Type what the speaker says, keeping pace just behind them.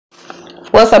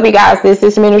What's up, you guys? This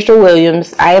is Minister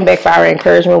Williams. I am back for our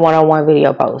encouragement one-on-one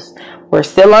video post. We're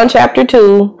still on chapter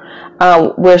 2.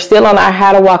 We're still on our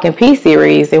How to Walk in Peace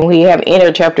series, and we have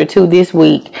entered chapter 2 this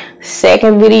week.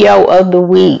 Second video of the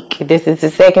week. This is the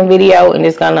second video, and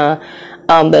it's gonna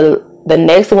the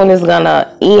next one is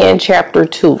gonna end chapter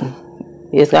 2.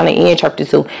 It's gonna end chapter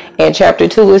 2, and chapter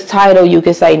 2 is titled "You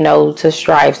Can Say No to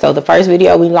Strife." So the first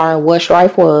video we learned what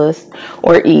strife was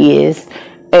or is,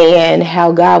 and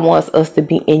how God wants us to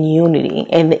be in unity,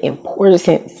 and the importance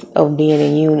of being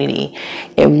in unity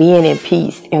and being in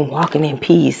peace and walking in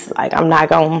peace. Like, I'm not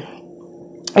gonna,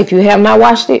 if you have not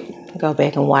watched it, go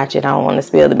back and watch it. I don't want to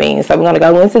spill the beans. So we're going to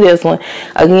go into this one.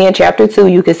 Again, chapter 2,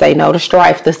 you can say no to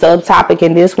strife. The subtopic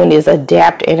in this one is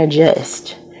adapt and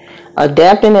adjust.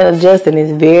 Adapting and adjusting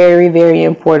is very, very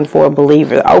important for a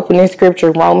believer. The opening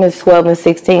scripture, Romans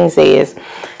 12:16 says,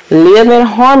 live in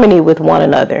harmony with one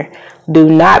another. Do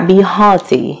not be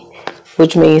haughty,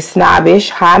 which means snobbish,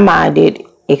 high-minded,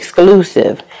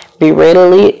 exclusive. Be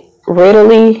readily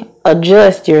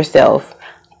adjust yourself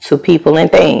to people and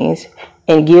things,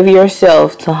 and give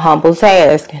yourself to humble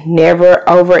tasks. Never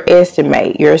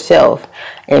overestimate yourself,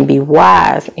 and be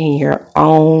wise in your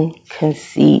own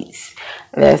conceits.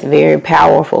 That's very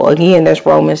powerful. Again, that's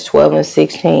Romans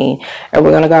 12:16. And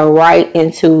we're going to go right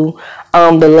into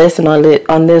the lesson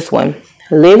on this one.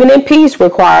 Living in peace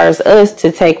requires us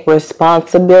to take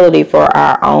responsibility for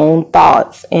our own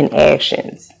thoughts and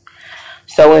actions.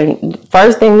 So,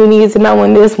 first thing we need to know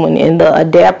in this one, in the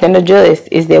adapt and adjust,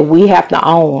 is that we have to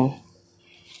own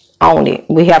it.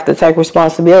 We have to take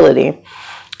responsibility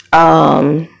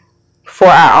for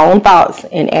our own thoughts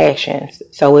and actions.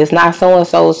 So it's not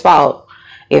so-and-so's fault.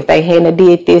 If they hadn't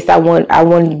did this, I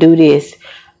wouldn't do this.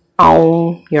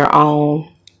 Own your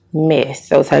own mess.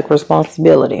 So take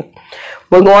responsibility.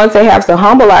 We're going to have to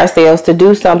humble ourselves to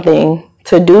do some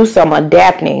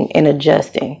adapting and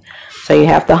adjusting. So you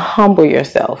have to humble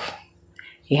yourself.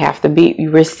 You have to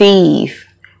receive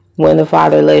when the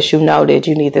Father lets you know that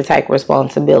you need to take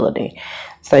responsibility.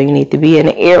 So you need to be in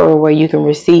an era where you can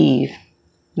receive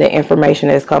the information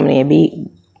that's coming in.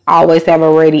 Always have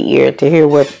a ready ear to hear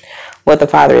what the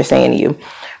Father is saying to you.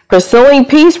 Pursuing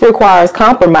peace requires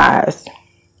compromise.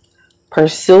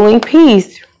 Pursuing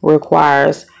peace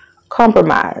requires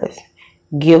compromise.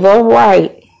 Give up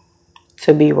right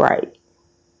to be right.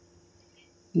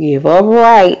 Give up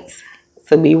right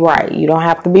to be right. You don't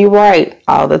have to be right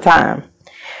all the time.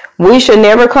 We should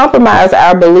never compromise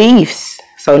our beliefs.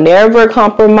 So never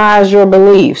compromise your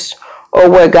beliefs or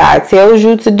what God tells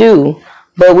you to do.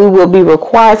 But we will be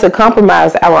required to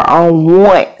compromise our own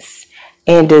wants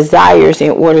and desires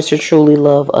in order to truly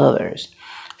love others.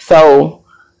 So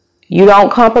you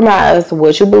don't compromise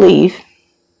what you believe,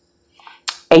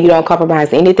 and you don't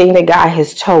compromise anything that God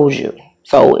has told you.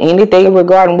 So anything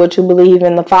regarding what you believe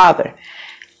in the Father,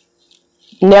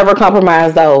 never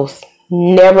compromise those.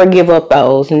 Never give up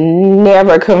those.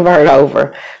 Never convert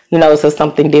over, to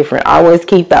something different. Always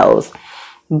keep those.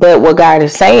 But what God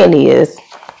is saying is,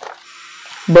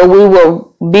 but we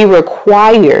will be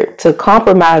required to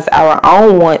compromise our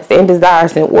own wants and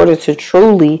desires in order to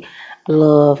truly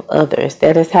love others.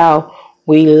 That is how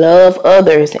we love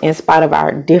others in spite of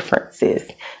our differences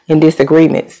and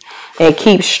disagreements, and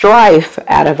keep strife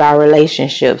out of our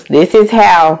relationships. This is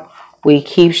how we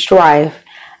keep strife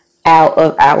out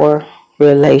of our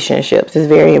relationships. It's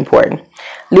very important.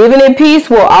 Living in peace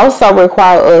will also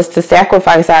require us to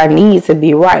sacrifice our needs to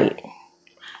be right.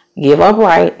 Give up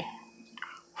right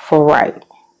for right,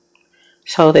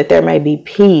 so that there may be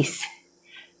peace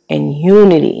and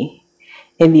unity,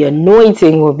 and the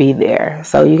anointing will be there.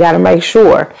 So you got to make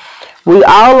sure. We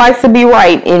all like to be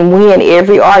right and win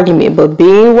every argument, but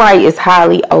being right is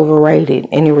highly overrated,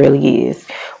 and it really is.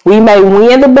 We may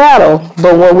win the battle,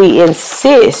 but when we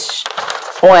insist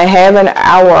on having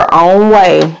our own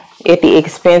way at the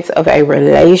expense of a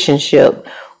relationship,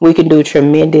 we can do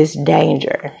tremendous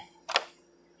danger.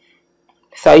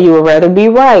 So you would rather be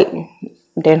right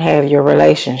than have your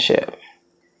relationship?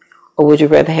 Or would you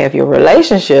rather have your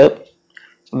relationship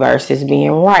versus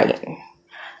being right?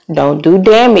 Don't do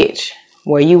damage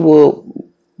where you're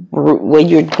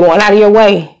going out of your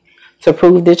way to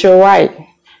prove that you're right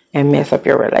and mess up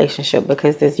your relationship.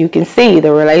 Because as you can see,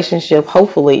 the relationship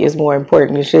hopefully is more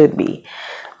important than it should be.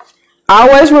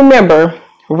 Always remember,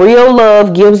 real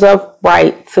love gives up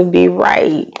right to be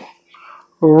right.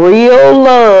 Real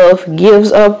love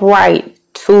gives up right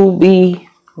to be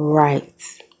right.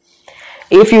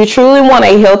 If you truly want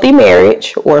a healthy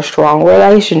marriage or strong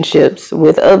relationships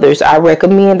with others, I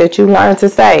recommend that you learn to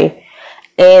say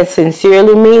and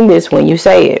sincerely mean this when you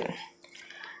say it.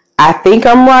 I think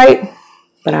I'm right,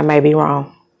 but I may be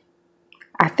wrong.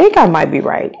 I think I might be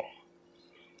right.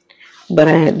 But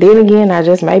then again, I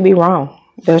just may be wrong.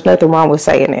 There's nothing wrong with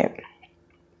saying it.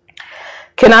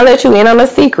 Can I let you in on a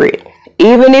secret?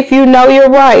 Even if you know you're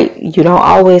right, you don't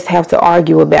always have to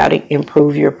argue about it and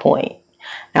prove your point.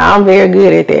 Now, I'm very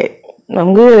good at that.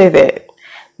 I'm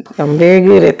very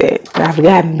good at that. I've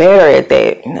gotten better at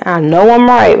that. I know I'm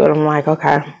right, but I'm like,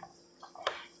 okay.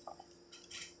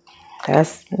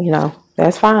 That's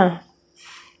fine.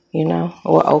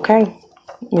 Or okay.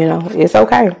 It's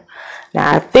okay.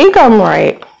 Now, I think I'm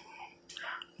right,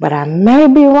 but I may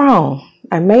be wrong.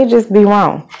 I may just be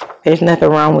wrong. There's nothing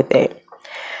wrong with that.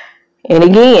 And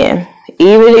again,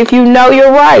 even if you know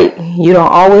you're right, you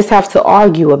don't always have to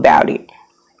argue about it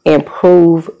and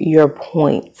prove your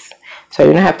points. So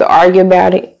you don't have to argue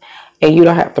about it and you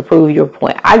don't have to prove your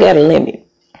point. I got a limit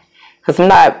because I'm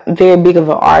not very big of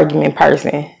an argument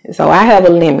person. So I have a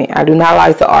limit. I do not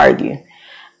like to argue.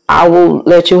 I will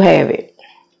let you have it.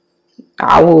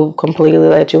 I will completely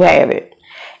let you have it.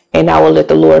 And I will let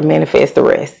the Lord manifest the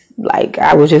rest. Like,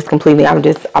 I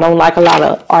don't like a lot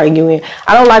of arguing.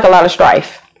 I don't like a lot of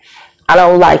strife. I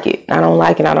don't like it. I don't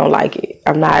like it.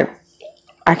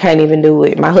 I can't even do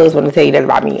it. My husband will tell you that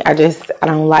about me. I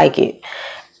don't like it.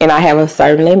 And I have a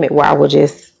certain limit where I will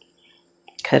just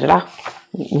cut it off.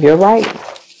 You're right.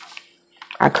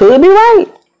 I could be right,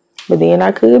 but then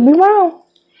I could be wrong.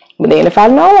 But then if I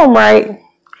know I'm right,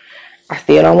 I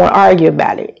still don't want to argue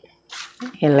about it.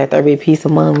 And let there be peace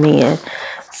among men.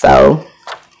 So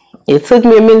it took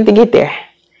me a minute to get there.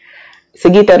 To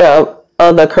get there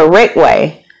the correct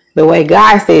way. The way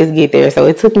God says get there. So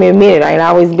it took me a minute. I ain't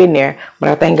always been there. But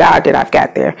I thank God that I've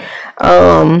got there.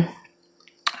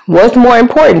 What's more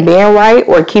important, being right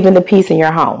or keeping the peace in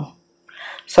your home?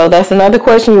 So that's another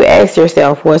question you ask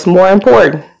yourself. What's more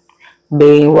important,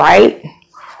 being right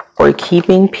or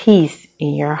keeping peace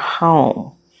in your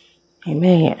home?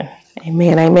 Amen.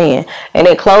 Amen. Amen. And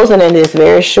then closing in this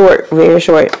very short.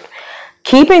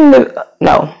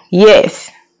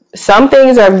 Yes. Some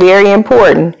things are very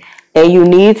important and you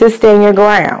need to stand your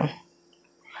ground.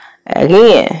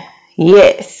 Again,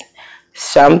 yes.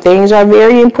 Some things are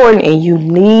very important and you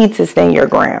need to stand your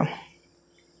ground.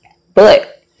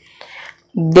 But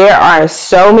there are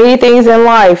so many things in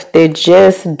life that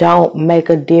just don't make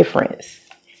a difference.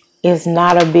 It's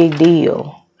not a big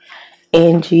deal.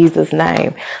 In Jesus'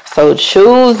 name. So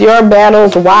choose your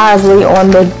battles wisely on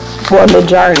the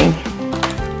journey.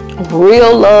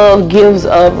 Real love gives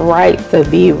up right to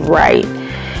be right.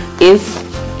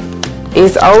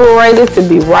 It's overrated to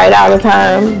be right all the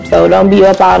time. So don't be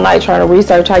up all night trying to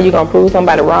research how you're gonna prove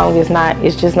somebody wrong.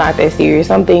 It's just not that serious.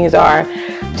 Some things are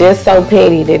just so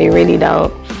petty that it really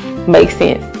don't make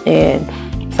sense.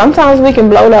 And sometimes we can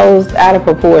blow those out of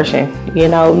proportion.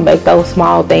 Make those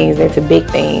small things into big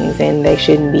things, and they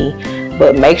shouldn't be.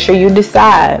 But make sure you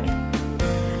decide,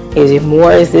 is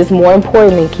this more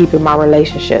important than keeping my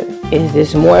relationship? Is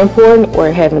this more important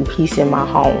or having peace in my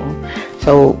home?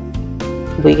 So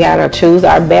we gotta choose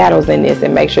our battles in this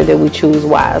and make sure that we choose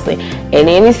wisely. In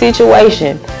any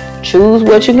situation, choose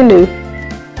what you can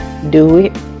do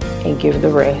it, and give the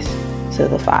rest to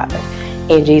the Father.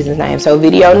 In Jesus' name. So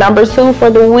video number 2 for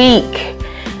the week.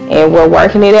 And we're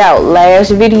working it out.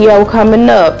 Last video coming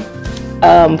up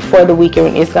for the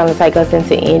weekend. It's going to take us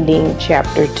into ending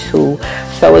chapter 2.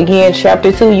 So again,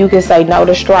 chapter 2, you can say no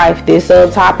to strife. This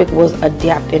subtopic was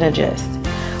adapt and adjust.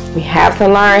 We have to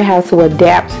learn how to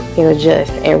adapt and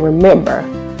adjust. And remember,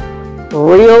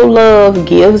 real love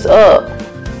gives up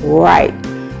right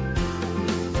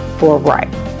for right.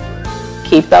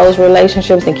 Keep those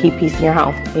relationships and keep peace in your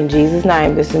home. In Jesus'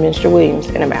 name, this is Mr. Williams,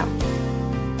 and I'm out.